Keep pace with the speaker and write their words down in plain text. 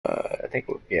think,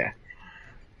 yeah.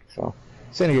 So.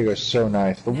 San Diego is so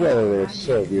nice. The weather there is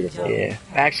so beautiful. Yeah.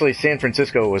 Actually, San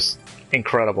Francisco was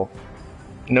incredible.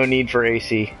 No need for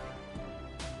AC.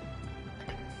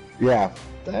 Yeah.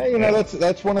 You know,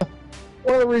 that's one of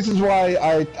the reasons why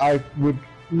I would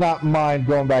not mind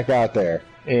going back out there.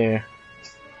 Yeah.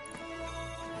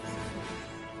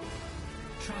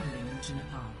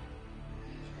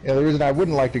 Yeah, the reason I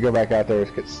wouldn't like to go back out there is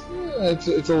because it's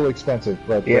a little expensive,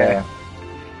 but yeah.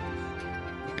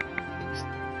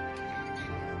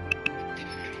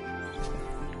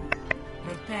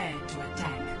 Prepare to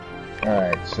attack. All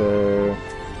right, so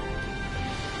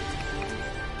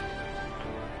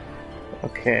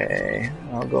okay,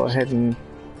 I'll go ahead and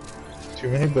too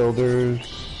many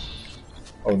builders.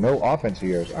 Oh, no offense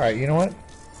heroes. All right, you know what?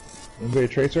 Anybody a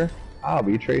tracer? I'll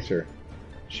be tracer.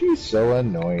 She's so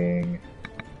annoying.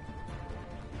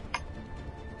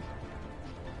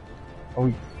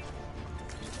 Oh,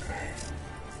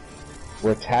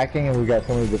 we're attacking and we got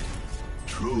somebody that...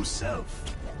 True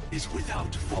self is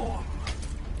without form.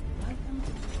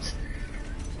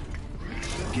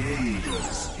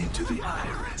 Gaze into the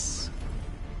iris.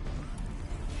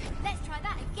 Let's try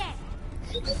that again.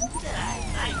 G'day,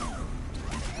 mate.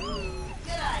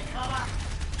 G'day, fella.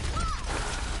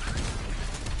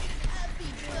 Happy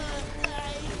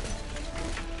birthday.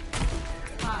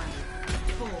 5,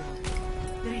 4,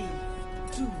 3,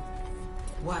 2,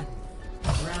 1.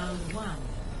 Round 1.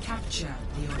 Capture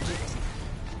the objective.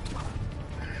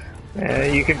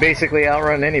 you can basically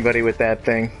outrun anybody with that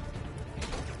thing.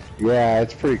 Yeah,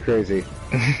 it's pretty crazy.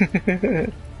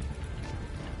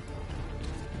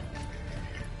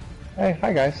 Hey,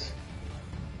 hi guys.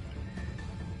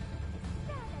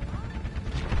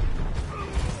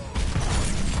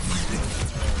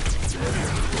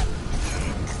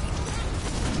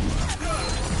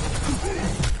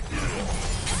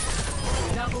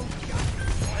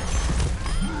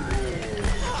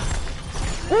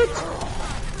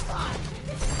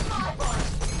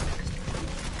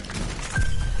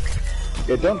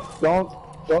 Yeah,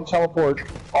 don't teleport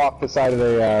off the side of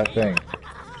the thing.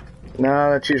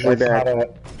 No, that's usually bad.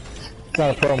 It's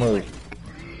not a pro move.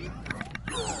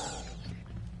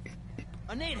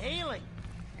 I need healing.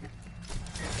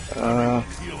 Healer.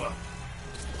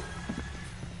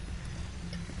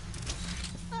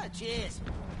 Oh, cheers.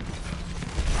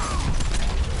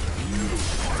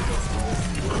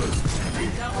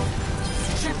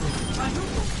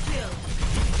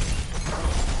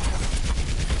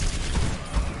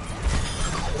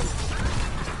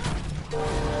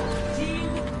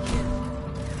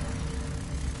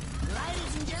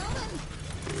 Ladies and gentlemen,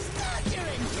 start your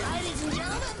engines. Ladies and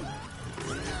gentlemen,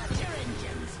 start your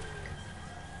engines.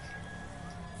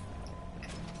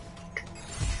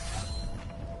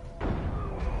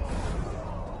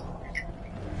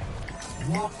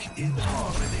 Walk in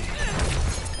harmony.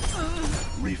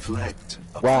 Reflect.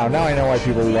 Wow, now I know why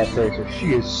people love Tracer.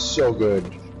 She is so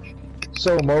good.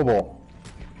 So mobile.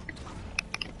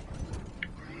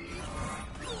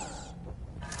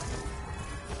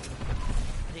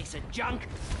 Piece of junk.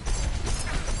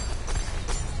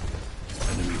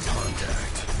 Enemy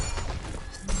contact.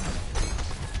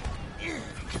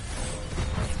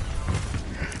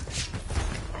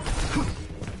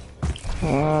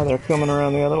 They're coming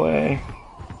around the other way.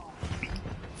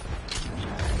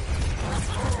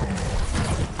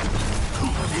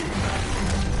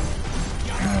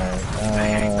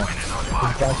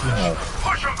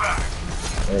 Push him back.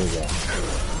 There we go.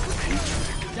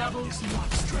 Double swap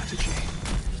strategy.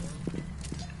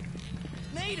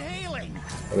 Need healing.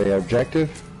 Are they objective?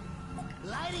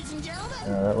 Ladies and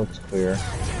gentlemen, That looks clear.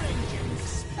 start your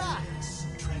engines. Starts.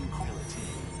 Tranquility.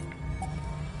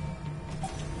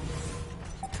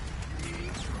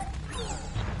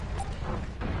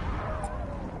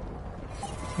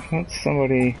 That's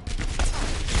somebody.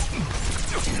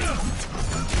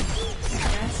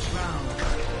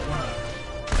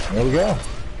 There we go.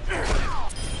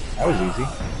 That was easy.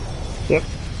 Yep.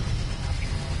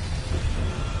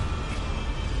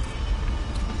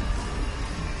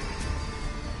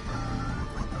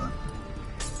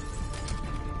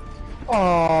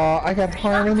 Aw, I got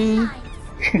Harmony.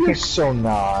 You're so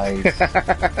nice.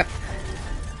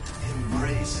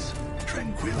 Embrace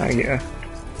tranquility.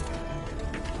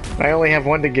 I only have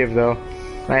one to give though.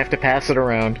 I have to pass it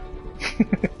around.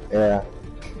 Yeah.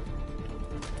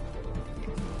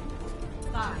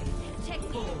 5,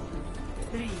 4,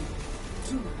 3,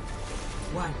 2,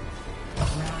 1.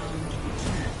 Round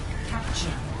 2.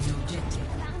 Capture the objective.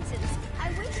 Fountains. I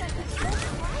wish I could stop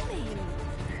climbing.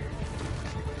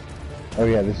 Oh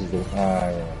yeah, this is the.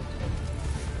 Yeah.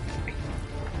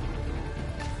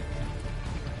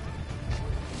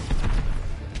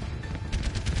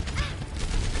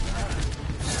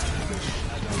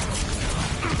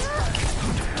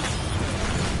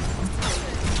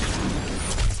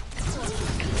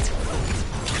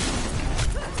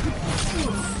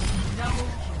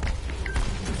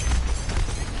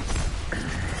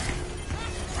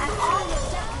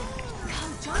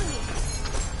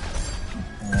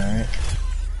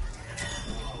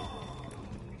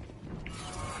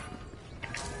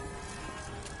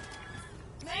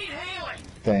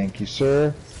 Thank you,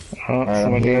 sir. Oh, Alright, I'm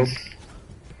somebody's healed.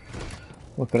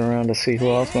 looking around to see who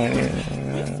else might.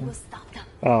 We'll stop them.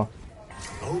 Oh,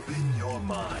 Open your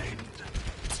mind.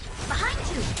 Behind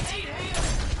you!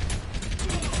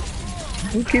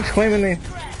 who keeps claiming me?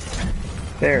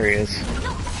 There he is.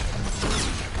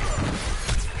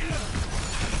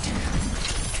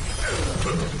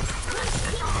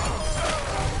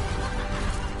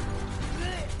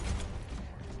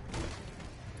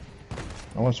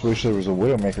 I almost wish there was a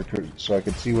Widowmaker so I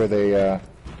could see where they, where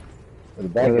the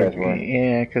bad guys were.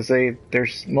 Yeah, because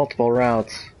there's multiple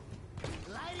routes.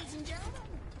 Ladies and gentlemen,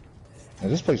 Now,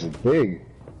 this place is big.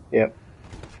 Yep.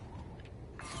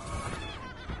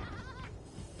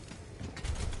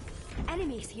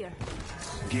 Enemies here.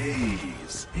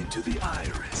 Gaze into the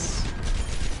iris.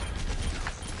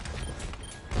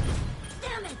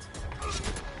 Damn it!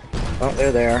 Oh,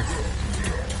 they're there.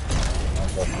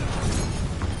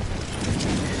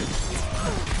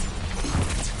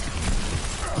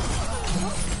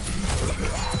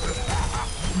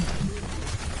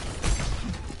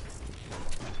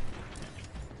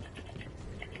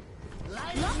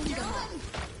 ladies and gentlemen,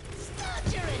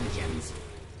 start your engines.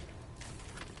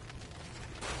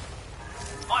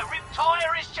 My rip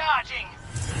tire is charging.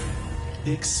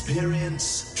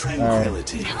 Experience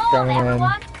tranquility. Come on, Coming in.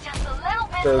 everyone! Just a little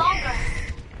bit Push. longer.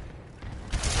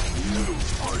 You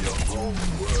are your own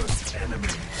worst enemy.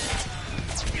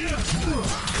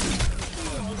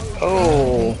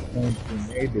 Oh,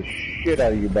 Made the shit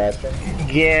out of you, bastard.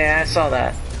 yeah, I saw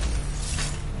that.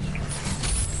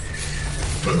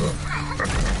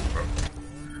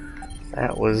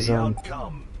 That was The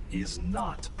outcome is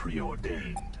not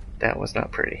preordained. that was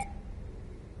not pretty.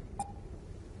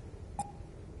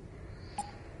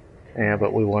 Yeah,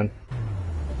 but we won.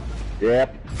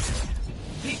 Yep.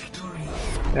 Victory.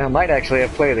 Yeah, I might actually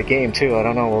have played the game too. I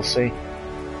don't know. We'll see.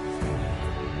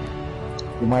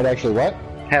 You might actually what?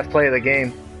 Have play of the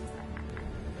game.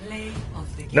 Play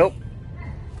of the game. Nope.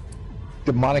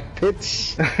 Demonic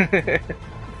pits?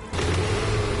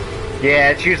 Yeah,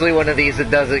 it's usually one of these that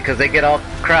does it because they get all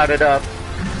crowded up.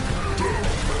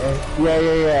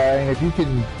 Yeah. And if you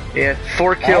can... Yeah,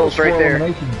 4 kills right there.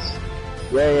 Eliminations.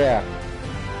 Yeah.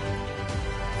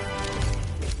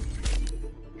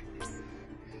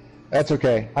 That's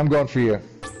okay. I'm going for you.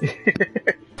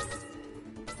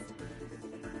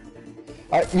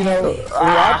 You know, in the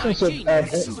absence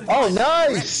of... oh,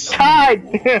 nice! Tied!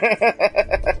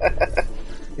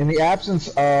 In the absence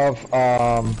of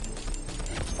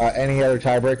any other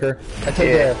tiebreaker, I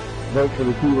take a vote for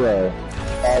the hero.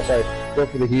 Sorry, vote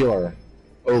for the healer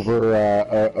over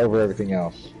over everything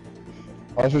else.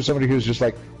 Unless there's somebody who's just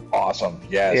like, awesome,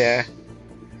 yes. Yeah.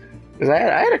 'Cause I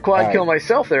had a quad Alright. kill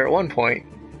myself there at one point.